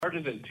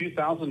Started in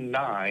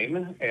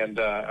 2009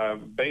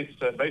 and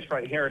based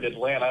right here in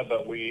Atlanta,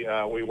 but we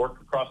work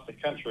across the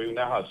country. We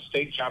now have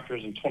state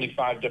chapters in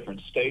 25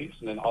 different states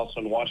and then also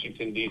in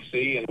Washington,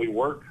 D.C., and we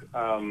work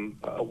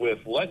with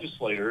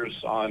legislators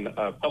on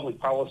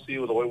public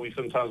policy. The way we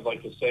sometimes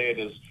like to say it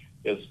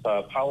is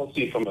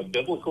policy from a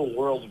biblical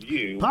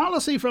worldview.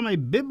 Policy from a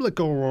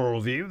biblical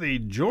worldview, the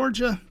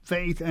Georgia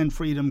Faith and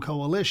Freedom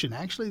Coalition,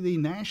 actually the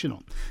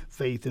National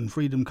Faith and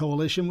Freedom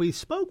Coalition. We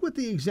spoke with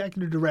the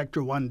executive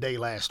director one day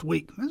last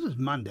week. This was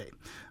Monday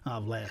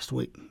of last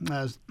week.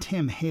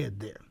 Tim Head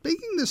there.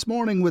 Speaking this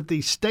morning with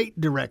the state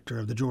director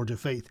of the Georgia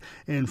Faith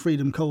and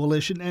Freedom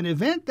Coalition, an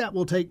event that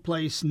will take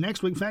place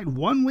next week. In fact,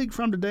 1 week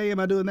from today. Am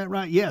I doing that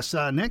right? Yes,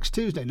 next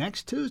Tuesday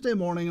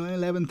morning,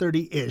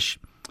 11:30-ish.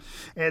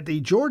 At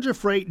the Georgia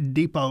Freight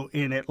Depot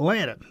in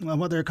Atlanta,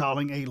 what they're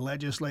calling a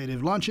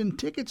legislative luncheon.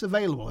 Tickets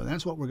available, and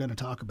that's what we're going to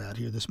talk about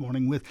here this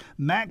morning with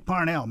Mack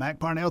Parnell. Mack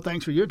Parnell,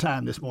 thanks for your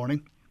time this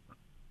morning.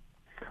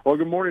 Well,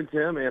 good morning,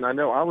 Tim, and I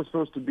know I was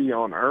supposed to be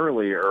on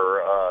earlier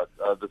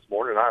this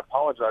morning. I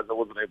apologize I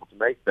wasn't able to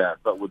make that,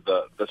 but with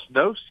the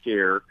snow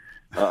scare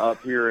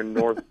up here in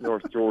North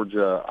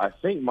Georgia, I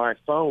think my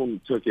phone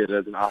took it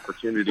as an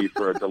opportunity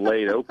for a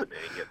delayed opening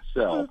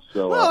itself.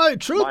 So, well,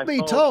 truth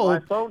be told, my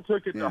phone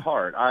took it to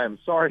heart. I am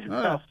sorry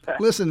about that.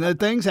 Listen,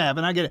 things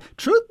happen. I get it.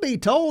 Truth be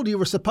told, you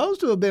were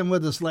supposed to have been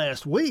with us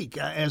last week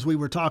as we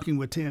were talking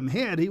with Tim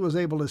Head. He was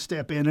able to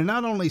step in and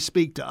not only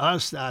speak to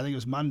us, I think it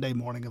was Monday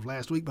morning of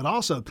last week, but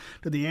also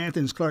to the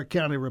Athens-Clarke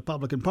County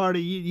Republican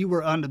Party. You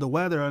were under the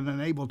weather and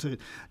unable to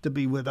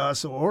be with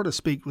us or to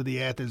speak with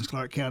the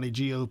Athens-Clarke County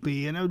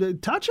GOP.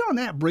 And touch on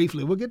that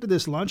briefly. We'll get to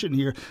this luncheon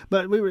here,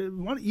 but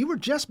you were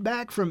just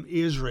back from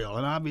Israel,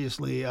 and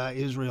obviously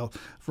Israel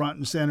front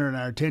and center in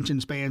our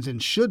attention spans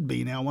and should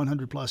be now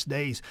 100-plus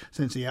days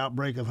since the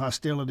outbreak of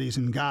hostilities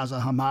in Gaza,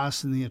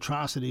 Hamas, and the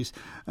atrocities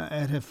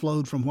that have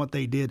flowed from what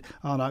they did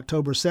on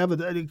October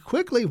 7th.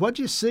 Quickly, what'd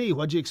you see?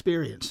 What'd you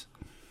experience?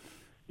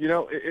 You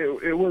know,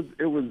 it was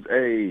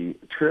a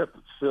trip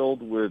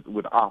filled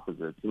with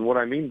opposites. And what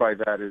I mean by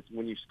that is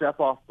when you step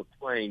off the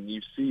plane,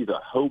 you see the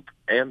hope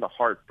and the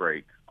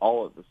heartbreak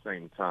all at the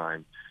same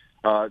time.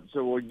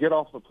 So when you get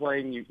off the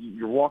plane,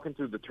 you're walking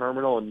through the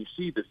terminal and you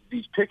see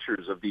these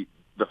pictures of the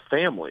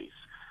families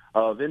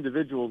of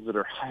individuals that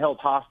are held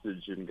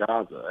hostage in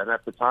Gaza. And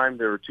at the time,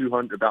 there were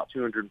about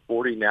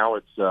 240. Now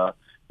it's about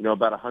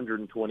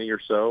 120 or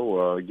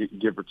so,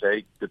 give or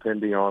take,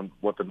 depending on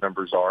what the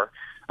numbers are.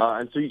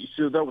 And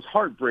so that was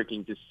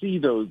heartbreaking to see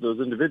those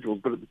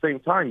individuals. But at the same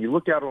time, you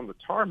look out on the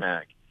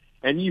tarmac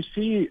and you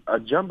see a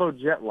jumbo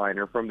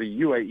jetliner from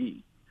the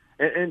UAE.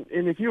 And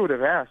if you would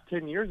have asked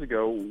 10 years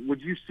ago, would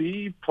you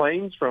see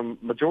planes from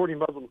majority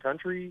Muslim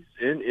countries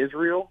in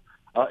Israel?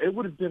 It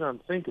would have been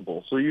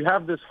unthinkable. So you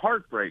have this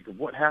heartbreak of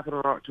what happened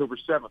on October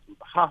 7th with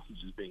the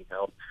hostages being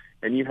held,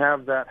 and you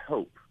have that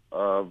hope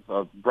of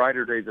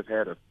brighter days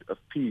ahead, of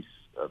peace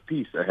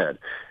ahead.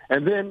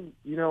 And then,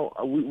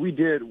 we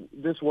did.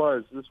 This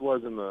was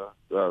in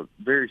the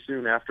very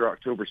soon after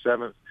October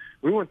 7th.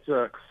 We went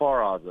to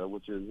Kfar Aza,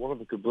 which is one of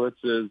the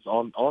kibbutzes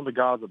on the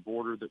Gaza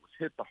border that was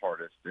hit the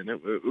hardest, and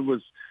it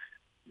was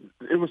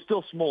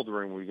still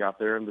smoldering when we got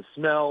there, and the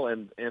smell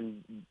and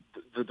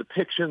the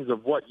depictions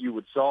of what you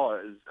would saw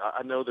is.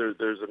 I know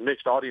there's a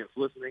mixed audience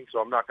listening, so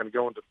I'm not going to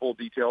go into full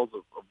details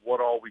of what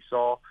all we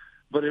saw,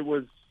 but it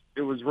was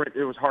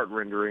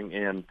heart-rendering,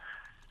 and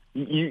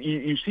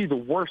you see the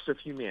worst of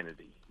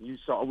humanity. We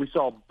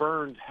saw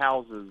burned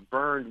houses,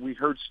 we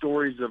heard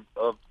stories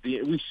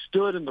we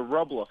stood in the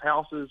rubble of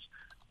houses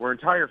where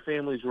entire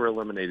families were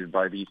eliminated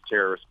by these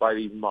terrorists, by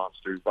these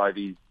monsters, by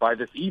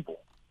this evil.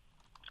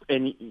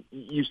 And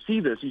you see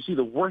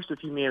the worst of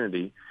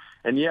humanity,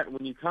 and yet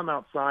when you come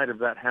outside of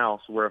that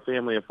house where a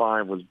family of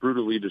 5 was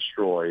brutally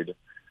destroyed,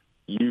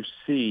 you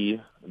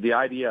see the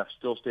IDF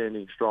still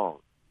standing strong.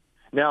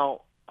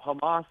 Now,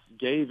 Hamas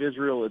gave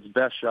Israel its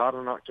best shot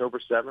on October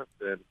 7th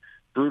and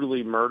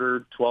brutally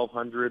murdered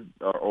 1,200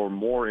 or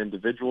more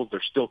individuals.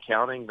 They're still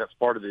counting. That's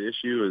part of the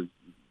issue.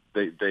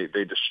 Is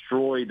they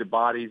destroyed the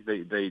bodies.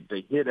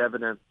 They hid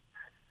evidence,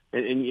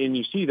 and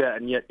you see that.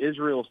 And yet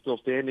Israel is still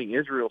standing.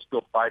 Israel is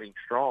still fighting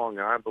strong.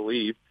 And I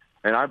believe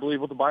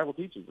what the Bible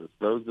teaches us: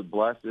 those that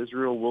bless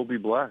Israel will be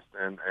blessed.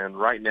 And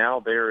right now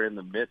they're in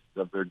the midst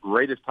of their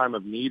greatest time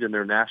of need in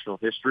their national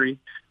history.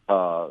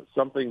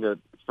 Something that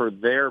for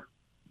their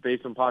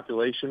based on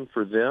population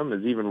for them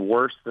is even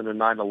worse than a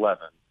 9/11.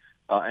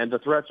 And the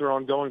threats are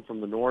ongoing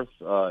from the north.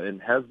 In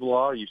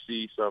Hezbollah, you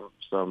see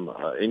some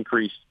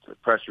increased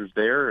pressures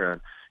there.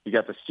 You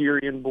got the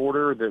Syrian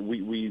border that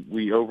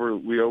we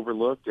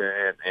overlooked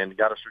and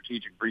got a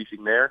strategic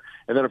briefing there.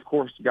 And then, of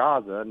course,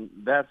 Gaza. And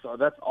that's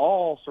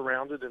all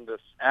surrounded in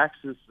this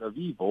axis of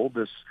evil,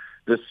 this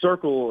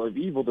circle of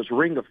evil, this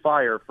ring of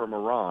fire from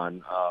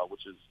Iran,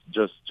 which is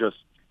just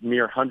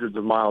mere hundreds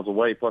of miles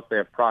away. Plus, they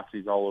have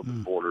proxies all over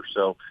the border.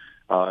 So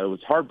It was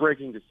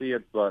heartbreaking to see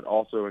it, but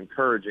also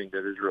encouraging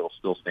that Israel is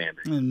still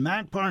standing. And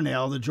Mack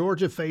Parnell, the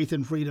Georgia Faith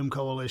and Freedom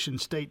Coalition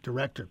State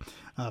Director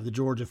of the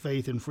Georgia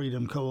Faith and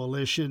Freedom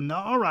Coalition.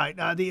 All right,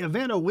 the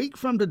event a week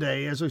from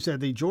today, as we said,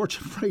 the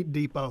Georgia Freight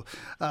Depot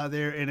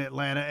there in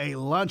Atlanta, a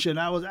luncheon.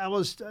 I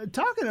was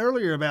talking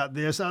earlier about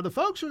this. The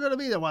folks are going to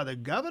be there. Why, the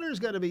governor's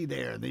going to be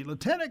there, the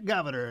lieutenant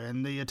governor,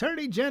 and the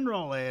attorney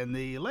general, and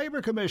the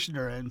labor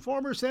commissioner, and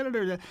former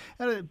senator.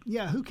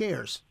 Yeah, who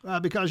cares?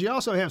 Because you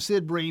also have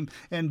Sid Bream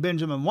and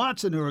Benjamin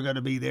Watson who are going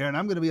to be there, and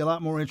I'm going to be a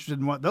lot more interested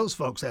in what those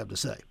folks have to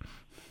say.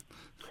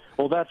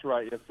 Well, that's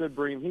right. Yeah, Sid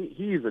Bream,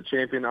 he's a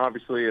champion.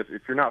 Obviously, if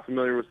you're not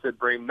familiar with Sid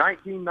Bream,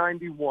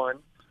 1991,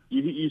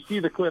 you see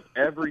the clip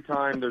every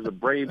time there's a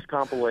Braves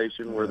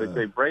compilation where they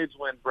say, Braves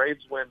win,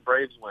 Braves win,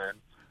 Braves win.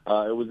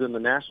 It was in the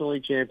National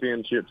League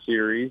Championship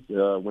Series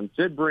when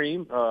Sid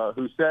Bream,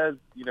 who says,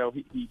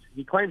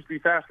 he claims to be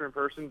faster in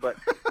person, but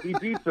he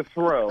beat the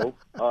throw.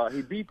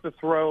 He beat the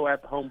throw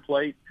at the home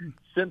plate,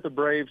 sent the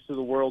Braves to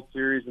the World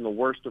Series in the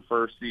worst of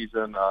first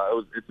season.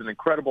 It's an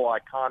incredible,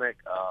 iconic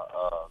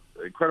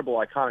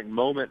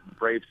moment in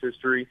Braves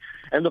history.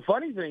 And the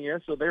funny thing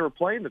is, so they were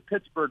playing the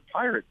Pittsburgh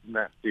Pirates in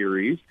that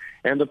series,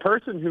 and the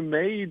person who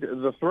made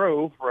the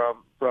throw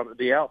from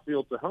the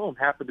outfield to home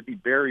happened to be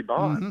Barry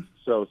Bonds. Mm-hmm.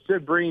 So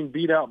Sid Bream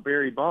beat out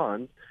Barry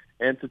Bonds,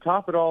 and to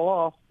top it all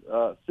off,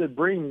 Sid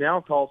Bream now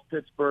calls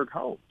Pittsburgh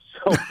home.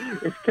 So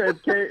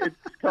it's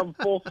come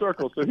full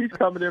circle. So he's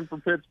coming in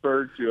from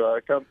Pittsburgh to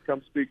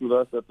come speak with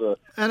us at the.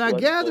 And I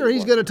gather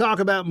he's going to talk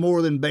about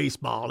more than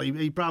baseball.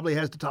 He probably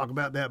has to talk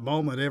about that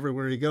moment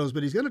everywhere he goes,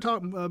 but he's going to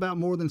talk about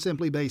more than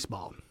simply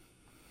baseball.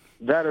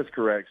 That is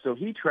correct. So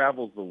he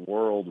travels the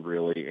world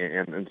really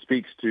and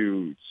speaks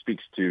to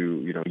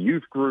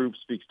youth groups,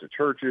 speaks to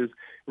churches,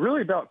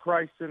 really about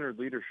Christ-centered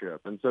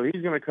leadership. And so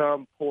he's going to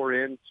come pour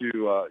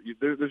into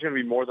there's going to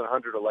be more than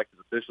 100 elected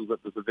officials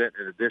at this event,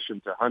 in addition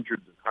to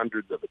hundreds and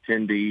hundreds of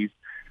attendees,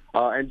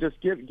 and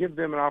just give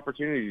them an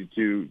opportunity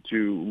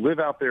to live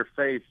out their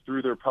faith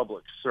through their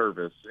public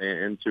service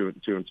and to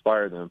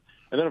inspire them.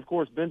 And then, of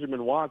course,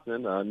 Benjamin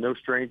Watson, no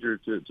stranger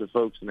to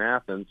folks in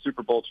Athens,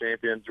 Super Bowl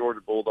champion,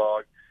 Georgia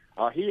Bulldog.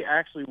 He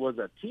actually was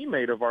a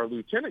teammate of our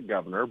lieutenant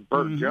governor,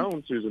 Burt mm-hmm.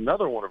 Jones, who's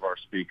another one of our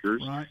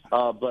speakers. Right.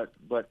 But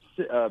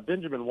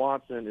Benjamin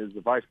Watson is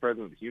the vice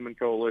president of the Human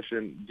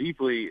Coalition,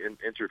 deeply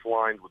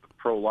intertwined with the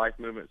pro-life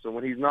movement. So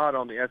when he's not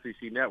on the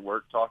SEC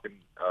network talking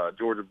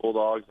Georgia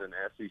Bulldogs and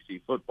SEC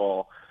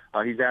football,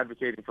 he's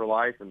advocating for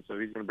life, and so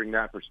he's going to bring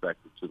that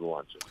perspective to the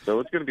luncheon. So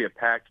it's going to be a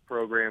packed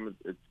program.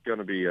 It's going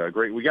to be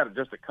great. We got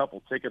just a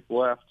couple tickets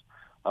left.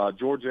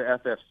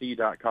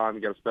 GeorgiaFFC.com.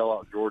 You got to spell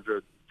out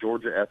Georgia.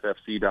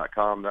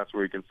 GeorgiaFFC.com. That's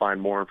where you can find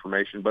more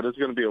information. But it's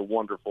going to be a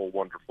wonderful,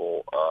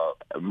 wonderful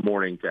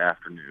morning to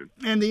afternoon.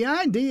 And the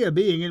idea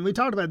being, and we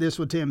talked about this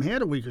with Tim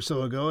Head a week or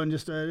so ago, and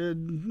just a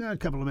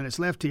couple of minutes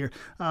left here,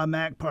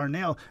 Mack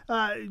Parnell.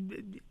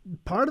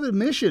 Part of the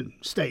mission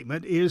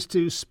statement is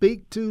to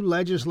speak to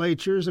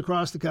legislatures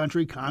across the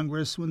country,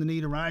 Congress when the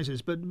need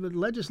arises, but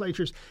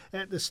legislatures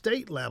at the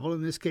state level,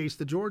 in this case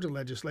the Georgia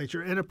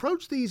legislature, and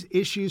approach these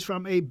issues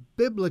from a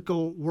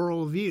biblical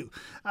worldview.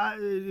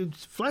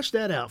 Flesh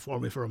that out for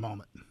me for a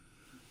moment.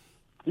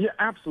 Yeah,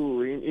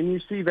 absolutely. And you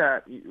see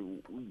that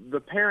the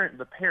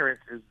parent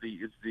is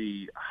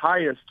the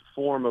highest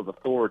form of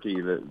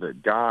authority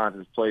that God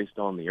has placed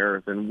on the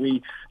earth. And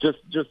we just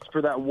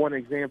for that one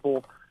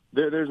example,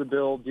 there's a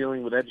bill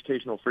dealing with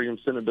educational freedom,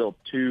 Senate Bill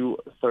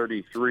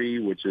 233,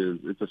 which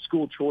it's a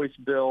school choice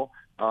bill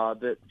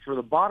that for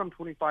the bottom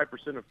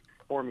 25% of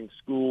performing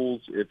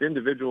schools, if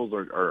individuals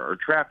are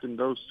trapped in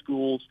those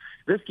schools,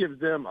 this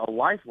gives them a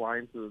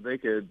lifeline so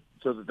that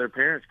their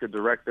parents could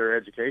direct their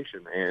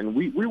education. And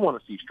we want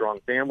to see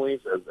strong families,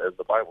 as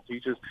the Bible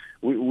teaches.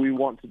 We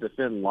want to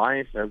defend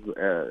life, as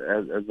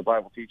the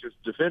Bible teaches.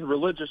 Defend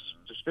religious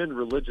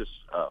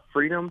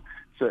freedom,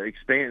 to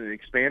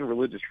expand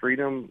religious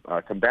freedom,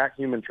 combat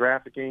human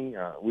trafficking.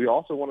 We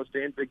also want to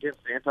stand against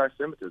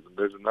anti-Semitism.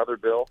 There's another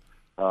bill,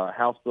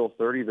 House Bill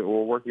 30, that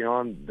we're working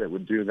on that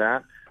would do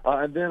that.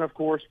 And then, of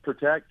course,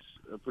 protect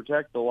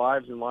the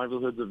lives and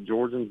livelihoods of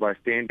Georgians by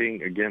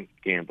standing against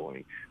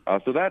gambling.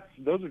 So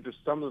those are just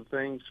some of the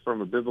things from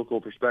a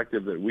biblical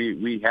perspective that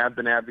we have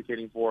been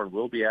advocating for and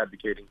will be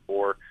advocating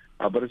for.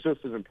 But it's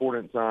just an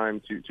important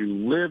time to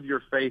live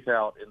your faith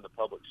out in the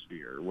public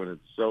sphere when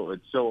it's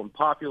so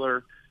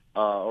unpopular,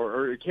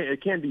 or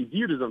it can be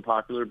viewed as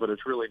unpopular, but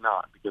it's really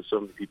not, because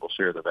so many people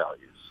share the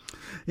values.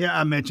 Yeah,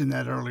 I mentioned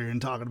that earlier in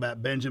talking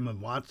about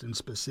Benjamin Watson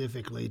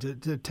specifically.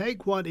 To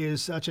take what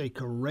is such a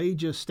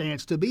courageous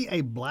stance, to be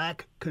a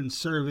black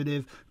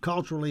conservative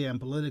culturally and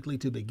politically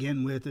to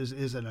begin with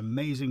is an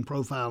amazing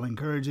profile,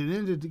 encouraging,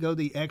 and to go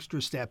the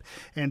extra step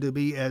and to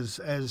be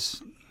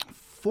as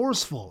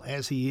forceful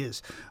as he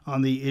is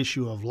on the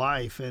issue of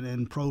life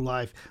and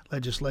pro-life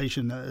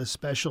legislation.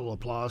 Special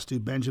applause to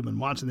Benjamin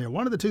Watson there.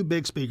 One of the two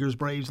big speakers,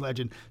 Braves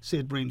legend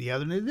Sid Bream the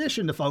other, in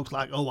addition to folks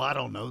like,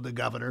 the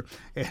governor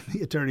and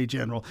the attorney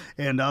general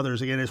and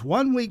others. Again, it's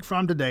 1 week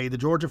from today, the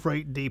Georgia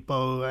Freight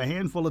Depot, a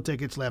handful of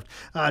tickets left.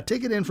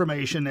 Ticket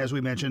information, as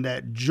we mentioned,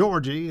 at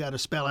Georgia, you got to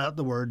spell out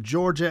the word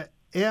Georgia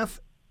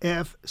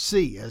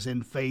FFC, as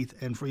in Faith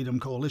and Freedom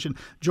Coalition,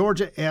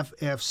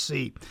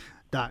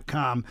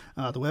 GeorgiaFFC.com,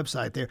 the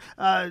website there.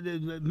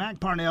 Mack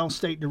Parnell,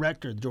 State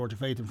Director of the Georgia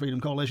Faith and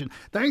Freedom Coalition.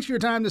 Thanks for your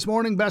time this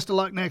morning. Best of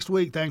luck next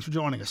week. Thanks for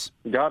joining us.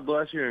 God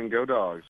bless you, and go Dogs.